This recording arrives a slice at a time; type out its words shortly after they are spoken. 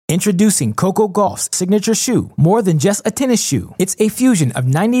Introducing Coco Gauff's signature shoe, more than just a tennis shoe. It's a fusion of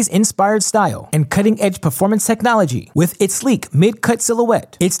 90s-inspired style and cutting-edge performance technology. With its sleek mid-cut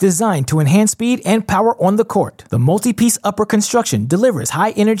silhouette, it's designed to enhance speed and power on the court. The multi-piece upper construction delivers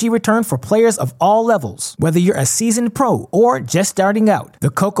high-energy return for players of all levels. Whether you're a seasoned pro or just starting out, the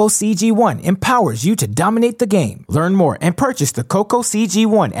Coco CG1 empowers you to dominate the game. Learn more and purchase the Coco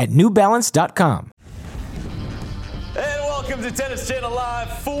CG1 at NewBalance.com. And welcome to Tennis Channel Live.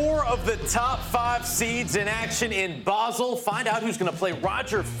 4 of the top 5 seeds in action in Basel. Find out who's going to play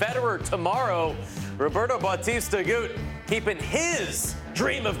Roger Federer tomorrow. Roberto Bautista Agut keeping his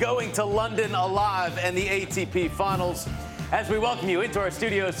dream of going to London alive and the ATP Finals. As we welcome you into our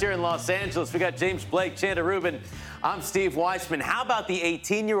studios here in Los Angeles, we got James Blake, Chanda Rubin. I'm Steve Weissman. How about the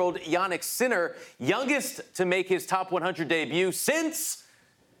 18-year-old Jannik Sinner, youngest to make his top 100 debut since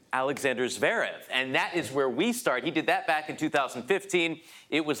Alexander Zverev? And that is where we start. He did that back in 2015.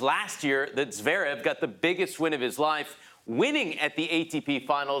 It was last year that Zverev got the biggest win of his life, winning at the ATP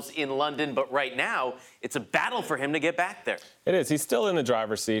Finals in London. But right now, it's a battle for him to get back there. It is. He's still in the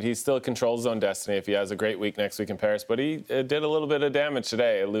driver's seat. He still controls his own destiny if he has a great week next week in Paris. But he did a little bit of damage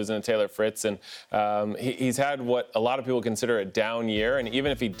today, losing to Taylor Fritz. And he's had what a lot of people consider a down year. And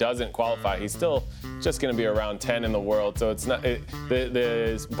even if he doesn't qualify, he's still just going to be around 10 in the world. So it's not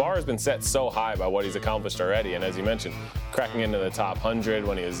the bar has been set so high by what he's accomplished already. And as you mentioned, cracking into the top 100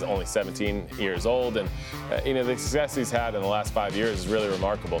 when he was only 17 years old. And, the success he's had in the last 5 years is really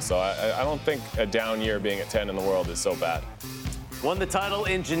remarkable. So I don't think a down year being at 10 in the world is so bad. Won the title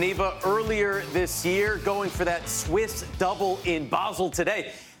in Geneva earlier this year, going for that Swiss double in Basel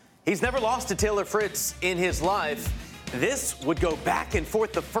today. He's never lost to Taylor Fritz in his life. This would go back and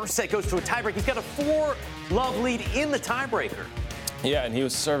forth. The first set goes to a tiebreak. He's got a 4-love lead in the tiebreaker. Yeah, and he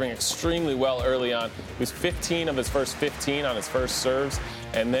was serving extremely well early on. He was 15 of his first 15 on his first serves.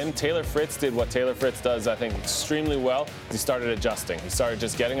 And then Taylor Fritz did what Taylor Fritz does, I think, extremely well. He started adjusting. He started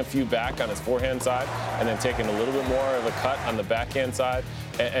just getting a few back on his forehand side and then taking a little bit more of a cut on the backhand side.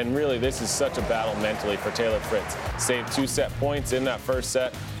 And really, this is such a battle mentally for Taylor Fritz. Saved 2 set points in that first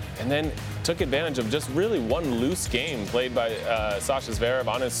set and then took advantage of just really one loose game played by Sasha Zverev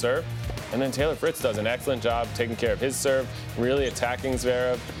on his serve. And then Taylor Fritz does an excellent job taking care of his serve, really attacking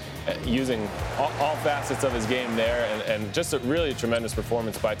Zverev, using all facets of his game there, and just a really tremendous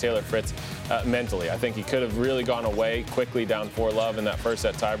performance by Taylor Fritz mentally. I think he could have really gone away quickly down 4-love in that first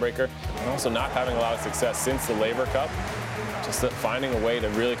set tiebreaker, and also not having a lot of success since the Laver Cup, just finding a way to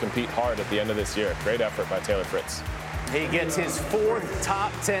really compete hard at the end of this year. Great effort by Taylor Fritz. He gets his 4th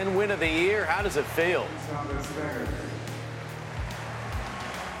top 10 win of the year. How does it feel?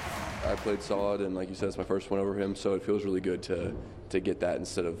 I played solid, and like you said, it's my first win over him, so it feels really good to get that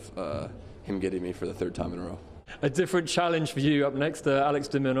instead of him getting me for the 3rd time in a row. A different challenge for you up next, Alex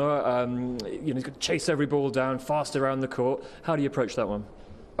de Minaur. He's going to chase every ball down, fast around the court. How do you approach that one?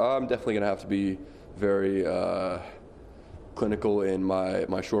 I'm definitely going to have to be very clinical in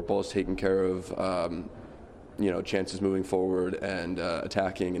my short balls, taking care of chances moving forward and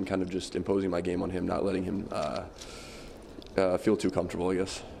attacking, and kind of just imposing my game on him, not letting him feel too comfortable, I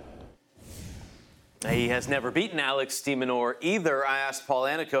guess. He has never beaten Alex de Minaur either. I asked Paul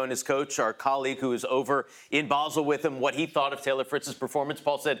Annacone, his coach, our colleague who is over in Basel with him, what he thought of Taylor Fritz's performance.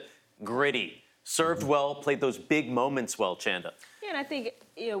 Paul said, gritty, served well, played those big moments well, Chanda. Yeah, and I think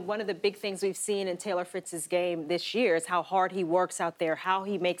one of the big things we've seen in Taylor Fritz's game this year is how hard he works out there, how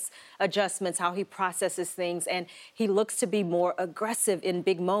he makes adjustments, how he processes things, and he looks to be more aggressive in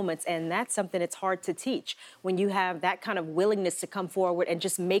big moments, and that's something that's hard to teach when you have that kind of willingness to come forward and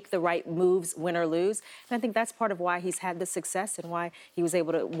just make the right moves, win or lose. And I think that's part of why he's had the success and why he was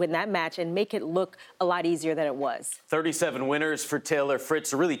able to win that match and make it look a lot easier than it was. 37 winners for Taylor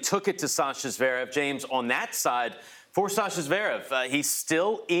Fritz. Really took it to Sasha Zverev. James, on that side, for Sasha Zverev, he's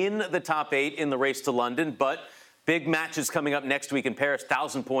still in the top 8 in the race to London, but big matches coming up next week in Paris,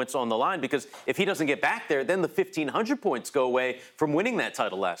 1,000 points on the line, because if he doesn't get back there, then the 1,500 points go away from winning that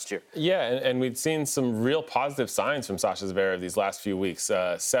title last year. Yeah, and we've seen some real positive signs from Sasha Zverev these last few weeks.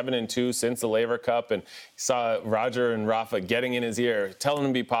 7-2 since the Laver Cup, and you saw Roger and Rafa getting in his ear, telling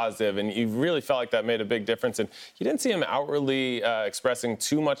him to be positive, and you really felt like that made a big difference. And you didn't see him outwardly expressing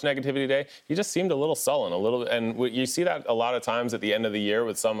too much negativity today. He just seemed a little sullen, and you see that a lot of times at the end of the year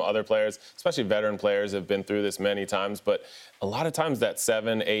with some other players, especially veteran players have been through this many times, but a lot of times that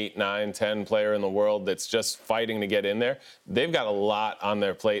 7, 8, 9, 10 player in the world that's just fighting to get in there, they've got a lot on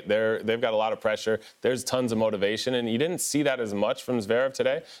their plate. They've got a lot of pressure. There's tons of motivation, and you didn't see that as much from Zverev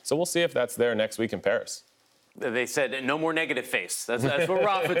today. So we'll see if that's there next week in Paris. They said no more negative face. That's what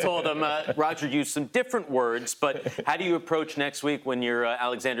Rafa told him. Roger used some different words, but how do you approach next week when you're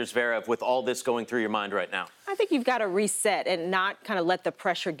Alexander Zverev with all this going through your mind right now? I think you've got to reset and not kind of let the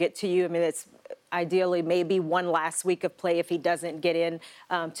pressure get to you. I mean, it's ideally maybe one last week of play if he doesn't get in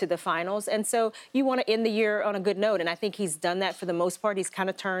to the finals. And so you want to end the year on a good note. And I think he's done that for the most part. He's kind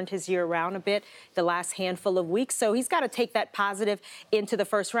of turned his year around a bit the last handful of weeks. So he's got to take that positive into the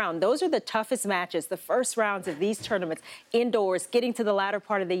first round. Those are the toughest matches, the first rounds of these tournaments, indoors, getting to the latter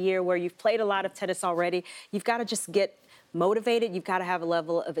part of the year where you've played a lot of tennis already. You've got to just get motivated. You've got to have a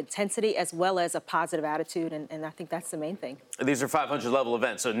level of intensity as well as a positive attitude, and I think that's the main thing. These are 500-level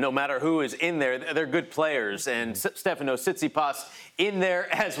events, so no matter who is in there, they're good players. And Stefanos Tsitsipas in there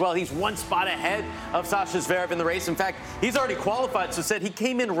as well. He's one spot ahead of Sasha Zverev in the race. In fact, he's already qualified, so said he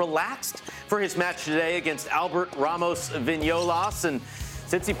came in relaxed for his match today against Albert Ramos Vinolas, and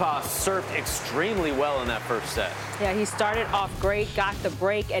Tsitsipas served extremely well in that first set. Yeah, he started off great, got the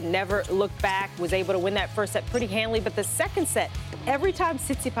break, and never looked back, was able to win that first set pretty handily. But the second set, every time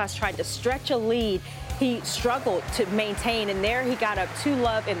Tsitsipas tried to stretch a lead, he struggled to maintain, and there he got up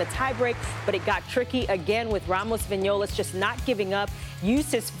 2-love in the tiebreak, but it got tricky again with Ramos Vinolas just not giving up,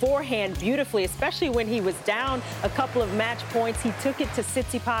 used his forehand beautifully, especially when he was down a couple of match points. He took it to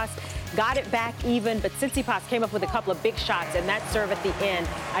Tsitsipas, got it back even, but Tsitsipas came up with a couple of big shots, and that serve at the end,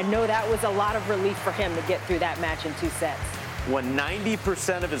 I know that was a lot of relief for him to get through that match in 2 sets. Won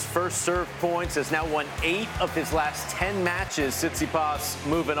 90% of his first serve points, has now won 8 of his last 10 matches. Tsitsipas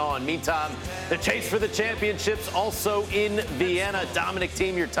moving on. Meantime, the chase for the championships also in Vienna. Dominic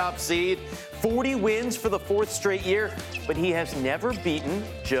Thiem, your top seed. 40 wins for the 4th straight year, but he has never beaten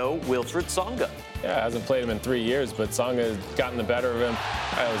Jo-Wilfried Tsonga. Yeah, hasn't played him in 3 years, but Tsonga has gotten the better of him.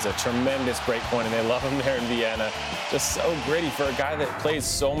 That was a tremendous break point, and they love him there in Vienna. Just so gritty for a guy that plays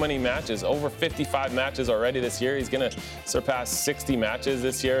so many matches. Over 55 matches already this year. He's going to surpass 60 matches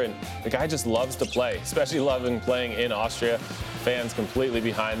this year, and the guy just loves to play, especially loving playing in Austria. Fans completely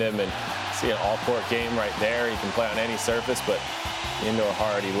behind him, and see an all-court game right there. He can play on any surface, but indoor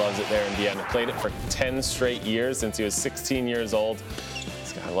hard, he loves it there in Vienna. Played it for 10 straight years since he was 16 years old.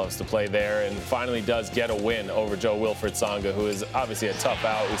 This guy loves to play there, and finally does get a win over Jo-Wilfried Tsonga, who is obviously a tough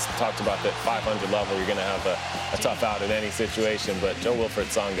out. We talked about that 500 level. You're going to have a tough out in any situation, but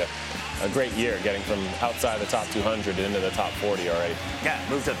Jo-Wilfried Tsonga, a great year getting from outside the top 200 into the top 40 already. Yeah,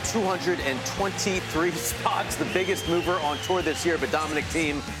 moved up 223 spots, the biggest mover on tour this year, but Dominic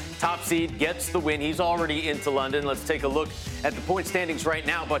Thiem, top seed, gets the win. He's already into London. Let's take a look at the point standings right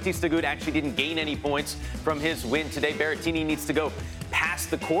now. Bautista Agut actually didn't gain any points from his win today. Berrettini needs to go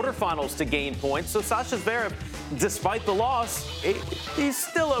past the quarterfinals to gain points. So Sasha Zverev, despite the loss, he's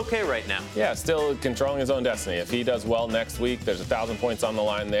still okay right now. Yeah, still controlling his own destiny. If he does well next week, there's 1,000 points on the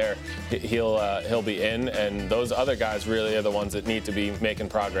line there. He'll be in, and those other guys really are the ones that need to be making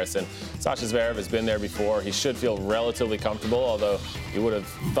progress. And Sasha Zverev has been there before. He should feel relatively comfortable, although you would have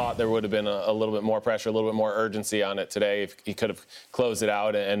thought there would have been a little bit more pressure, a little bit more urgency on it today. If he could have closed it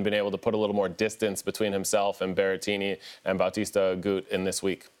out and been able to put a little more distance between himself and Berrettini and Bautista Agut in this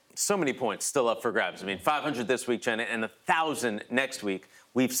week. So many points still up for grabs. I mean, 500 this week, Jenna, and 1,000 next week.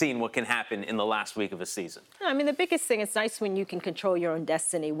 We've seen what can happen in the last week of a season. I mean, the biggest thing, it's nice when you can control your own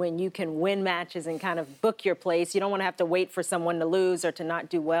destiny, when you can win matches and kind of book your place. You don't want to have to wait for someone to lose or to not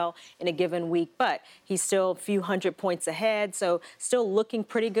do well in a given week, but he's still a few hundred points ahead, so still looking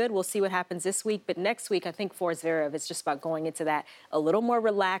pretty good. We'll see what happens this week, but next week, I think for Zverev, it's just about going into that a little more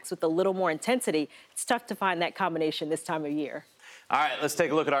relaxed with a little more intensity. It's tough to find that combination this time of year. All right, let's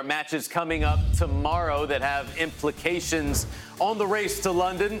take a look at our matches coming up tomorrow that have implications on the race to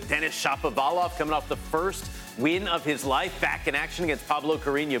London. Denis Shapovalov coming off the first win of his life, back in action against Pablo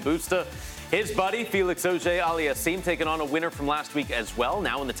Carreño Busta. His buddy, Felix Auger-Aliassime, taking on a winner from last week as well,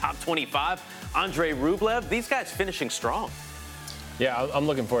 now in the top 25. Andrei Rublev, these guys finishing strong. Yeah, I'm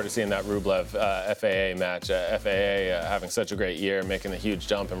looking forward to seeing that Rublev FAA match. FAA having such a great year, making a huge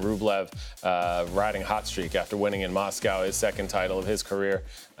jump, and Rublev riding a hot streak after winning in Moscow, his second title of his career.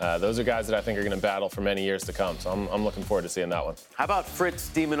 Those are guys that I think are going to battle for many years to come, so I'm looking forward to seeing that one. How about Fritz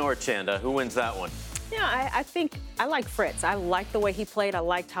de Minaur, Chanda? Who wins that one? Yeah, I think I like Fritz. I liked the way he played. I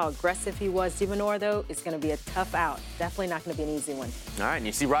liked how aggressive he was. De Minaur, though, is going to be a tough out. Definitely not going to be an easy one. All right, and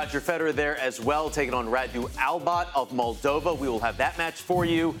you see Roger Federer there as well, taking on Radu Albat of Moldova. We will have that match for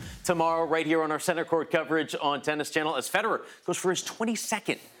you tomorrow right here on our center court coverage on Tennis Channel as Federer goes for his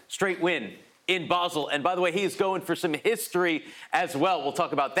 22nd straight win in Basel. And by the way, he is going for some history as well. We'll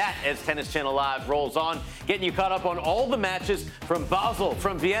talk about that as Tennis Channel Live rolls on, getting you caught up on all the matches from Basel,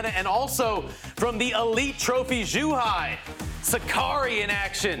 from Vienna, and also from the Elite Trophy Zhuhai. Sakkari in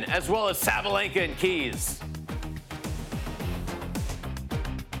action, as well as Sabalenka and Keys.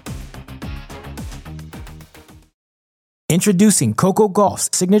 Introducing Coco Gauff's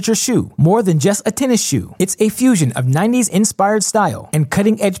signature shoe, more than just a tennis shoe. It's a fusion of 90s inspired style and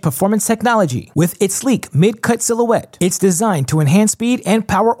cutting-edge performance technology with its sleek mid-cut silhouette. It's designed to enhance speed and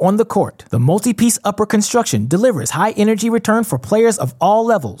power on the court. The multi-piece upper construction delivers high energy return for players of all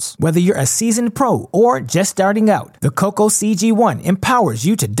levels. Whether you're a seasoned pro or just starting out, the Coco CG1 empowers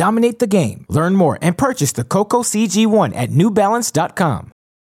you to dominate the game. Learn more and purchase the Coco CG1 at newbalance.com.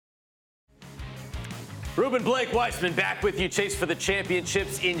 Ruben Blake Weissman back with you. Chase for the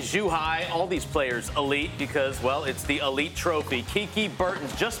championships in Zhuhai. All these players elite because, well, it's the elite trophy. Kiki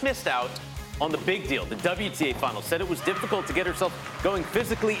Bertens just missed out on the big deal, the WTA final. Said it was difficult to get herself going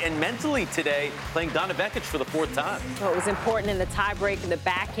physically and mentally today, playing Donna Vekic for the fourth time. Well, it was important in the tiebreak in the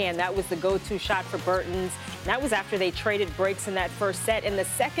backhand. That was the go-to shot for Bertens. And that was after they traded breaks in that first set. In the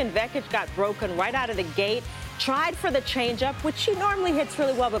second, Vekic got broken right out of the gate. Tried for the changeup, which she normally hits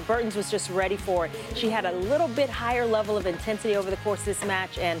really well, but Bertens was just ready for it. She had a little bit higher level of intensity over the course of this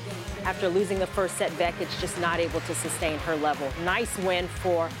match, and after losing the first set, Vekic just not able to sustain her level. Nice win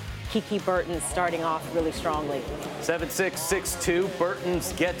for Kiki Bertens, starting off really strongly. 7-6, 6-2.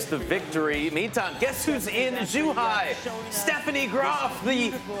 Bertens gets the victory. Meantime, guess who's in Zhuhai? Stephanie Graf,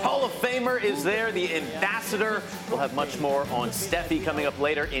 the Hall of Famer, is there, the ambassador. We'll have much more on Steffi coming up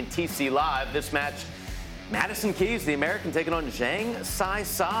later in TC Live. This match, Madison Keys, the American, taking on Zhang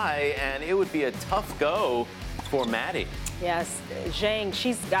Sai, and it would be a tough go for Maddie. Yes, Zhang,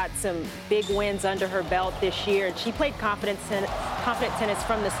 she's got some big wins under her belt this year, and she played confident tennis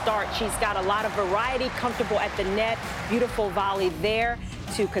from the start. She's got a lot of variety, comfortable at the net, beautiful volley there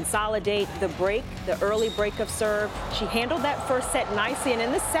to consolidate the break, the early break of serve. She handled that first set nicely, and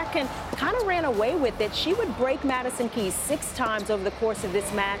in the second, kind of ran away with it. She would break Madison Keys 6 times over the course of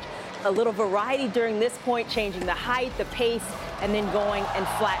this match. A little variety during this point, changing the height, the pace, and then going and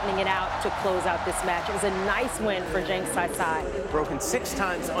flattening it out to close out this match. It was a nice win for Zhang Sai. Broken 6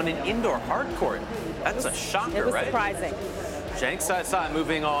 times on an indoor hard court. That's a shocker, right? It was surprising. Zhang Sai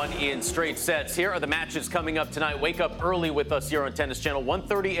moving on in straight sets. Here are the matches coming up tonight. Wake up early with us here on Tennis Channel,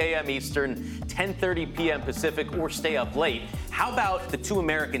 1:30 a.m. Eastern, 10:30 p.m. Pacific, or stay up late. How about the two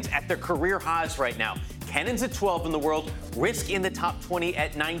Americans at their career highs right now? Kennan's at 12 in the world, Risk in the top 20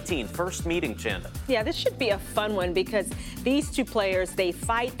 at 19. First meeting, Chanda. Yeah, this should be a fun one because these two players, they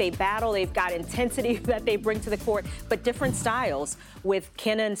fight, they battle, they've got intensity that they bring to the court, but different styles. With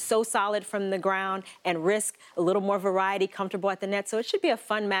Kenin so solid from the ground and Risk a little more variety, comfortable at the net. So it should be a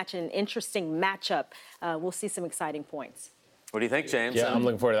fun match and an interesting matchup. We'll see some exciting points. What do you think, James? Yeah, I'm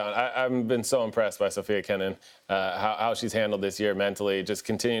looking forward to that. I've been so impressed by Sofia Kenin, how she's handled this year mentally, just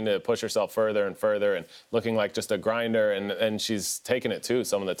continuing to push herself further and further and looking like just a grinder. And she's taken it to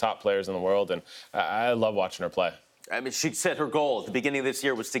some of the top players in the world. And I love watching her play. I mean, she set her goal at the beginning of this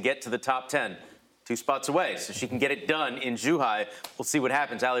year was to get to the top 10. 2 spots away, so she can get it done in Zhuhai. We'll see what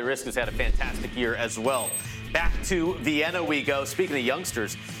happens. Ali Risk has had a fantastic year as well. Back to Vienna we go. Speaking of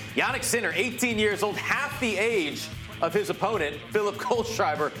youngsters, Jannik Sinner, 18 years old, half the age of his opponent, Philip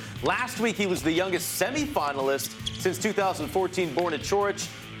Kohlschreiber. Last week, he was the youngest semifinalist since 2014, born at Chorich.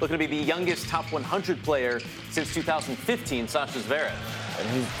 Looking to be the youngest top 100 player since 2015, Sasha Zverev.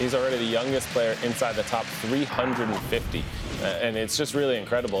 And he's already the youngest player inside the top 350. And it's just really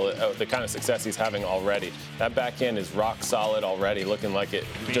incredible the kind of success he's having already. That backhand is rock solid already, looking like it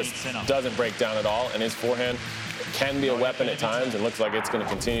just doesn't break down at all. And his forehand can be a weapon at times and looks like it's going to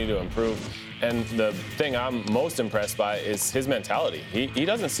continue to improve. And the thing I'm most impressed by is his mentality. He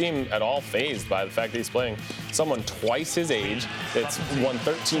doesn't seem at all fazed by the fact that he's playing someone twice his age that's won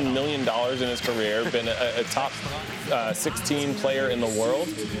 $13 million in his career, been a top 16 player in the world.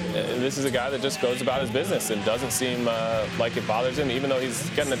 This is a guy that just goes about his business and doesn't seem like it bothers him, even though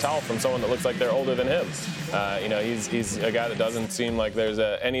he's getting a towel from someone that looks like they're older than him. He's a guy that doesn't seem like there's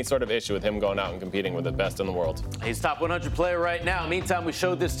any sort of issue with him going out and competing with the best in the world. He's top 100 player right now. Meantime, we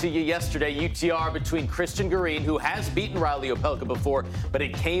showed this to you yesterday. UTR between Christian Garin, who has beaten Riley Opelka before, but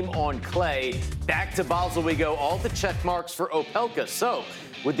it came on clay. Back to Basel we go. All the check marks for Opelka. So,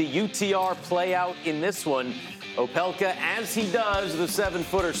 would the UTR play out in this one? Opelka, as he does, the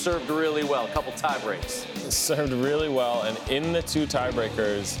 7-footer served really well. A couple tie breaks. Served really well, and in the 2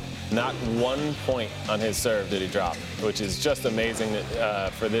 tiebreakers, not 1 point on his serve did he drop, which is just amazing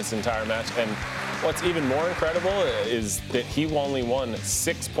for this entire match. And what's even more incredible is that he only won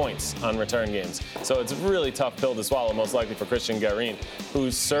 6 points on return games. So it's a really tough pill to swallow, most likely for Christian Garin,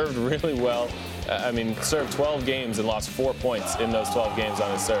 who's served really well. Served 12 games and lost 4 points in those 12 games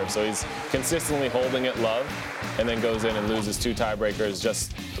on his serve. So he's consistently holding it love and then goes in and loses 2 tiebreakers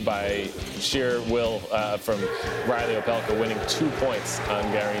just by sheer will from Riley Opelka winning 2 points on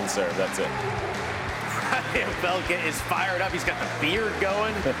Garin's serve. That's it. Riley Opelka is fired up. He's got the beard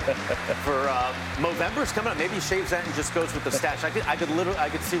going for Movember's coming up. Maybe he shaves that and just goes with the stash. I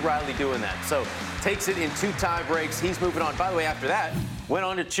could see Riley doing that. So takes it in 2 tie breaks. He's moving on. By the way, after that, went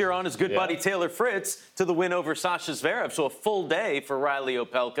on to cheer on his good buddy Taylor Fritz to the win over Sasha Zverev. So a full day for Riley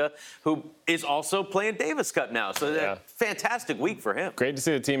Opelka, who is also playing Davis Cup now. So a fantastic week for him. Great to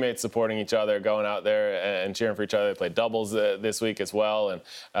see the teammates supporting each other, going out there and cheering for each other. They played doubles this week as well.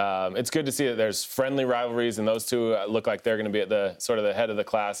 And it's good to see that there's friendly rivalries, and those two look like they're going to be at the sort of the head of the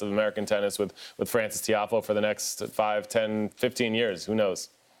class of American tennis with Frances Tiafoe for the next 5, 10, 15 years. Who knows?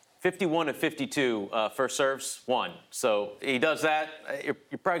 51 of 52 first serves, won. So he does that, you're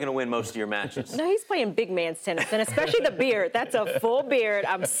probably going to win most of your matches. No, he's playing big man's tennis, and especially the beard. That's a full beard.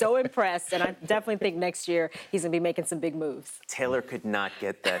 I'm so impressed, and I definitely think next year he's going to be making some big moves. Taylor could not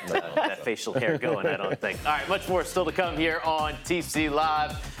get that facial hair going, I don't think. All right, much more still to come here on TC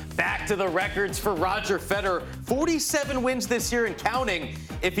Live. Back to the records for Roger Federer. 47 wins this year and counting.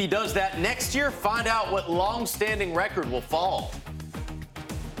 If he does that next year, find out what long-standing record will fall.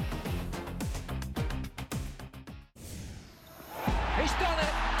 He's done it.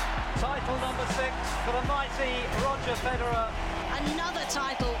 Title number 6 for the mighty Roger Federer. Another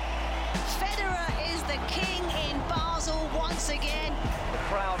title. Federer is the king in Basel once again. The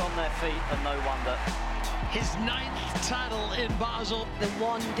crowd on their feet, and no wonder. His 9th title in Basel. The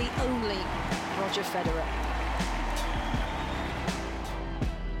one, the only Roger Federer.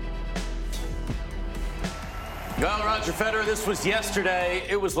 Well, Roger Federer, this was yesterday.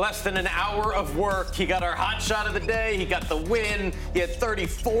 It was less than an hour of work. He got our hot shot of the day. He got the win. He had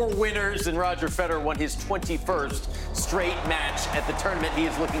 34 winners, and Roger Federer won his 21st straight match at the tournament he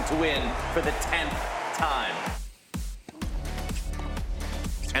is looking to win for the 10th time.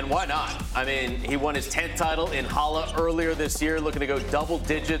 And why not? I mean, he won his 10th title in Halle earlier this year, looking to go double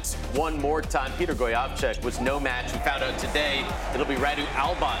digits one more time. Peter Gojavcek was no match. We found out today it'll be Radu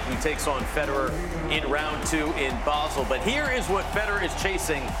Albot who takes on Federer in round 2 in Basel. But here is what Federer is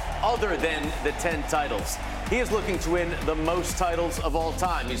chasing other than the 10 titles. He is looking to win the most titles of all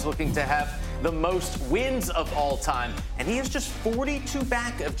time. He's looking to have the most wins of all time. And he is just 42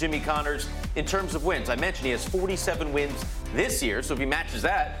 back of Jimmy Connors in terms of wins. I mentioned he has 47 wins this year, so if he matches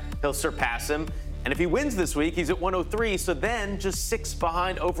that, he'll surpass him. And if he wins this week, he's at 103, so then just 6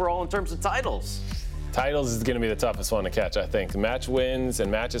 behind overall in terms of titles. Titles is going to be the toughest one to catch, I think. Match wins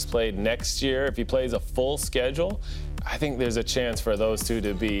and matches played next year. If he plays a full schedule, I think there's a chance for those two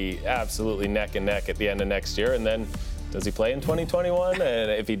to be absolutely neck and neck at the end of next year. And then does he play in 2021?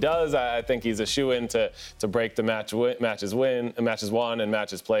 And if he does, I think he's a shoo-in to break the matches won and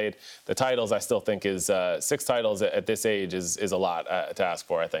matches played. The titles, I still think, is 6 titles at this age is a lot to ask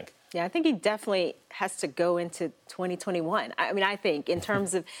for, I think. Yeah, I think he definitely has to go into 2021. I mean, I think in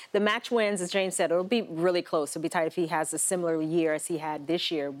terms of the match wins, as James said, it'll be really close. It'll be tight if he has a similar year as he had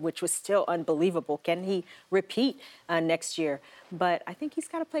this year, which was still unbelievable. Can he repeat next year? But I think he's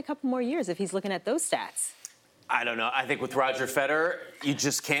got to play a couple more years if he's looking at those stats. I don't know. I think with Roger Federer, you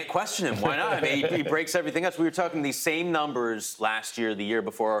just can't question him. Why not? I mean, he breaks everything else. We were talking these same numbers last year, the year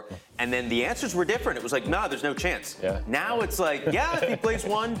before, and then the answers were different. It was like, no, there's no chance. Yeah. Now it's like, yeah, if he plays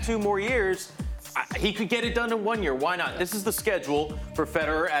 1-2 more years, he could get it done in 1 year. Why not? This is the schedule for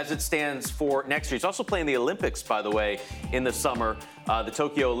Federer as it stands for next year. He's also playing the Olympics, by the way, in the summer, the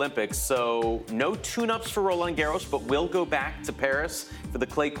Tokyo Olympics. So no tune-ups for Roland Garros, but will go back to Paris for the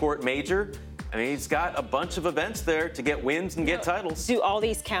clay court major. I mean, he's got a bunch of events there to get wins and get titles. Do all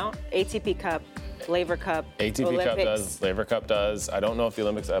these count? ATP Cup, Laver Cup, ATP Olympics. Cup does, Laver Cup does. I don't know if the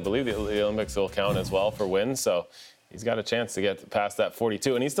Olympics, I believe the Olympics will count as well for wins. So he's got a chance to get past that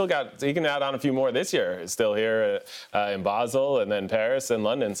 42. And he can add on a few more this year. Still here in Basel and then Paris and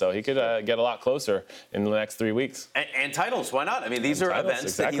London. So he could get a lot closer in the next 3 weeks. And titles, why not? I mean, these are titles, events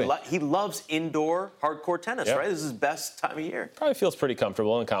exactly. that he loves indoor hardcore tennis, right? This is his best time of year. Probably feels pretty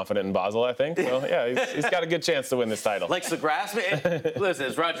comfortable and confident in Basel, I think. So, yeah, he's got a good chance to win this title. Likes the grass. Listen,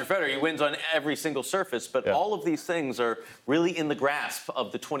 it's Roger Federer. He wins on every single surface, but all of these things are really in the grasp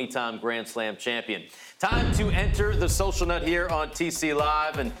of the 20-time Grand Slam champion. Time to enter the social nut here on TC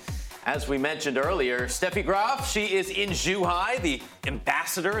Live. And as we mentioned earlier, Steffi Graf, she is in Zhuhai, the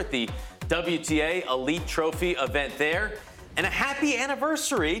ambassador at the WTA Elite Trophy event there. And a happy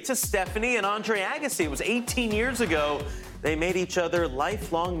anniversary to Stephanie and Andre Agassi. It was 18 years ago. They made each other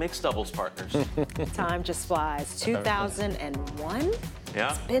lifelong mixed doubles partners. Time just flies. 2001? Yeah.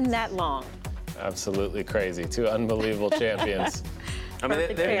 It's been that long. Absolutely crazy. 2 unbelievable champions. I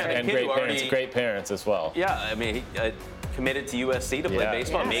mean, they have and great parents as well. Yeah, I mean, he committed to USC to play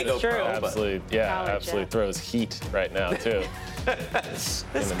baseball. May go pro. Absolutely throws heat right now too. That's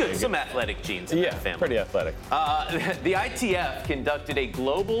good. Some athletic genes in that family. Pretty athletic. The ITF conducted a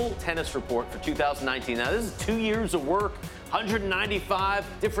global tennis report for 2019. Now, this is 2 years of work, 195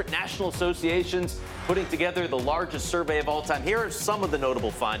 different national associations putting together the largest survey of all time. Here are some of the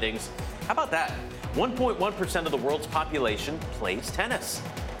notable findings. How about that? 1.1% of the world's population plays tennis.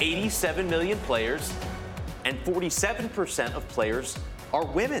 87 million players, and 47% of players are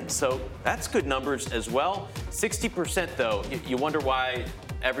women. So that's good numbers as well. 60% though, you wonder why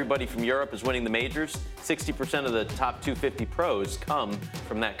everybody from Europe is winning the majors. 60% of the top 250 pros come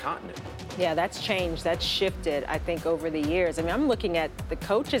from that continent. Yeah, that's changed. That's shifted, I think, over the years. I mean, I'm looking at the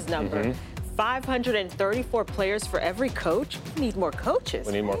coaches number. 534 players for every coach. We need more coaches.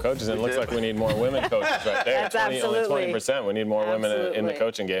 We need more coaches, and it looks like we need more women coaches right there. That's absolutely. Only 20%. We need more women in the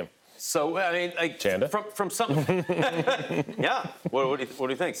coaching game. So, I mean, like, Chanda? from some, yeah. What do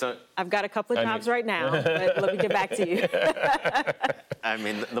you think? So, I've got a couple of jobs right now, but let me get back to you. I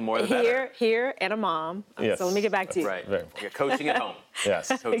mean, the more the better. Here, and a mom. Yes. So let me get back to you. Right. You're coaching at home. Yes.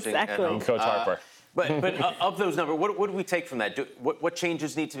 Coaching exactly. at home. Coach Harper. But of those numbers, what do we take from that? What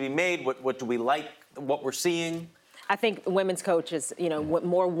changes need to be made? What do we like? What we're seeing? I think women's coaches,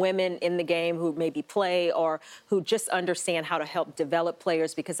 more women in the game who maybe play or who just understand how to help develop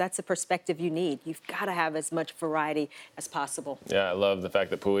players, because that's a perspective you need. You've got to have as much variety as possible. Yeah, I love the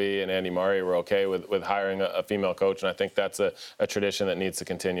fact that Pui and Andy Murray were okay with hiring a female coach, and I think that's a tradition that needs to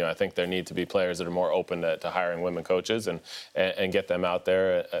continue. I think there need to be players that are more open to hiring women coaches and get them out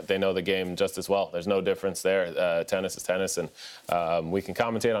there. They know the game just as well. There's no difference there. Tennis is tennis, and we can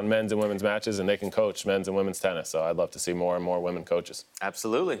commentate on men's and women's matches, and they can coach men's and women's tennis. So I'd love to see more and more women coaches.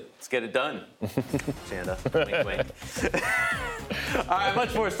 Absolutely. Let's get it done. Chanda, wink, wink. All right,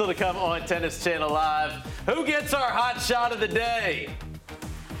 much more still to come on Tennis Channel Live. Who gets our hot shot of the day?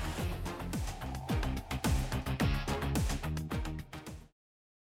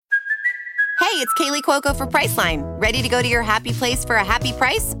 Hey, it's Kaylee Cuoco for Priceline. Ready to go to your happy place for a happy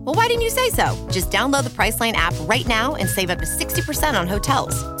price? Well, why didn't you say so? Just download the Priceline app right now and save up to 60% on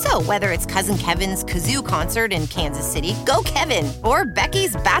hotels. So whether it's Cousin Kevin's Kazoo Concert in Kansas City, go Kevin, or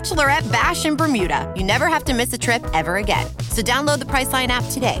Becky's Bachelorette Bash in Bermuda, you never have to miss a trip ever again. So download the Priceline app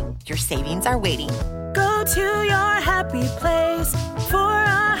today. Your savings are waiting. Go to your happy place for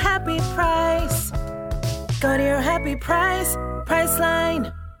a happy price. Go to your happy price,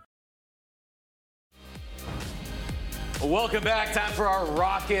 Priceline. Welcome back. Time for our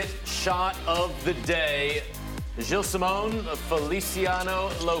rocket shot of the day. Gilles Simon, Feliciano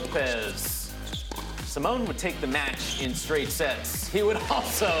Lopez. Simon would take the match in straight sets. He would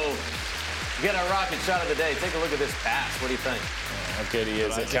also get our rocket shot of the day. Take a look at this pass. What do you think? How good he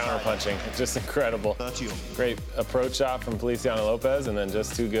is at counterpunching. It's just incredible. Great approach shot from Feliciano Lopez, and then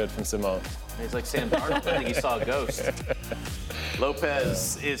just too good from Simon. He's like Sam Darnold. I think he saw a ghost.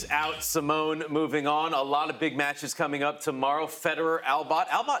 Lopez is out. Simone moving on. A lot of big matches coming up tomorrow. Federer, Albot.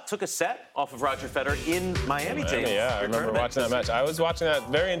 Albot took a set off of Roger Federer in Miami, James. Yeah, I remember watching that match. I was watching that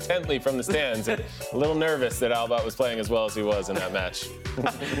very intently from the stands, and a little nervous that Albot was playing as well as he was in that match.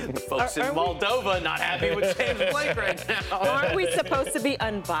 Folks in Moldova not happy with James Blake right now. Aren't we supposed to be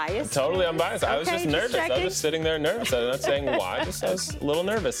unbiased? Totally unbiased. I was just nervous. Checking. I was just sitting there nervous. I'm not saying why. I was a little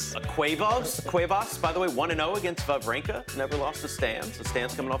nervous. Cuevas, by the way, 1-0 against Wawrinka. Never lost to Stans. So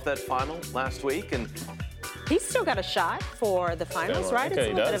Stans coming off that final last week, and he's still got a shot for the finals, right? It's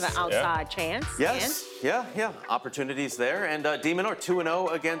a little bit of an outside chance. Yes. Yeah. Opportunities there. And De Minaur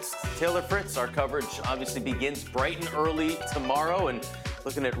 2-0 against Taylor Fritz. Our coverage obviously begins bright and early tomorrow, and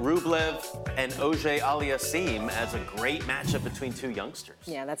looking at Rublev and Auger Aliassime as a great matchup between two youngsters.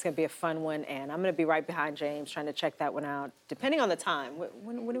 Yeah, that's going to be a fun one, and I'm going to be right behind James trying to check that one out, depending on the time.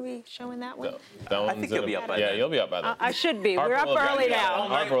 When are we showing that one? I think you'll be up by then. Yeah, you'll be up by then. I should be. We're up early now.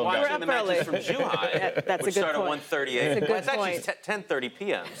 We're up early. From Zhuhai, that's which a good start point. at 1:38. That's a good it's actually 10:30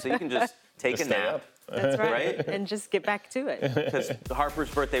 p.m., so you can just take a nap. That's right. And just get back to it. Because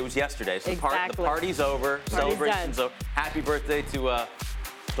Harper's birthday was yesterday, so the party's over, celebration's over. Happy birthday to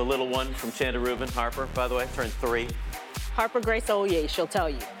the little one from Chanda Rubin. Harper, by the way, turned 3. Harper Grace Ollier, she'll tell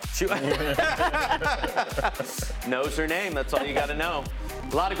you. Knows her name, that's all you got to know.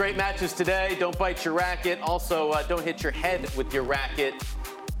 A lot of great matches today. Don't bite your racket. Also, don't hit your head with your racket,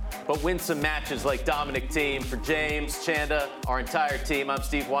 but win some matches like Dominic Thiem. For James, Chanda, our entire team, I'm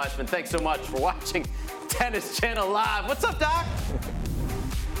Steve Weissman. Thanks so much for watching Tennis Channel Live. What's up, Doc?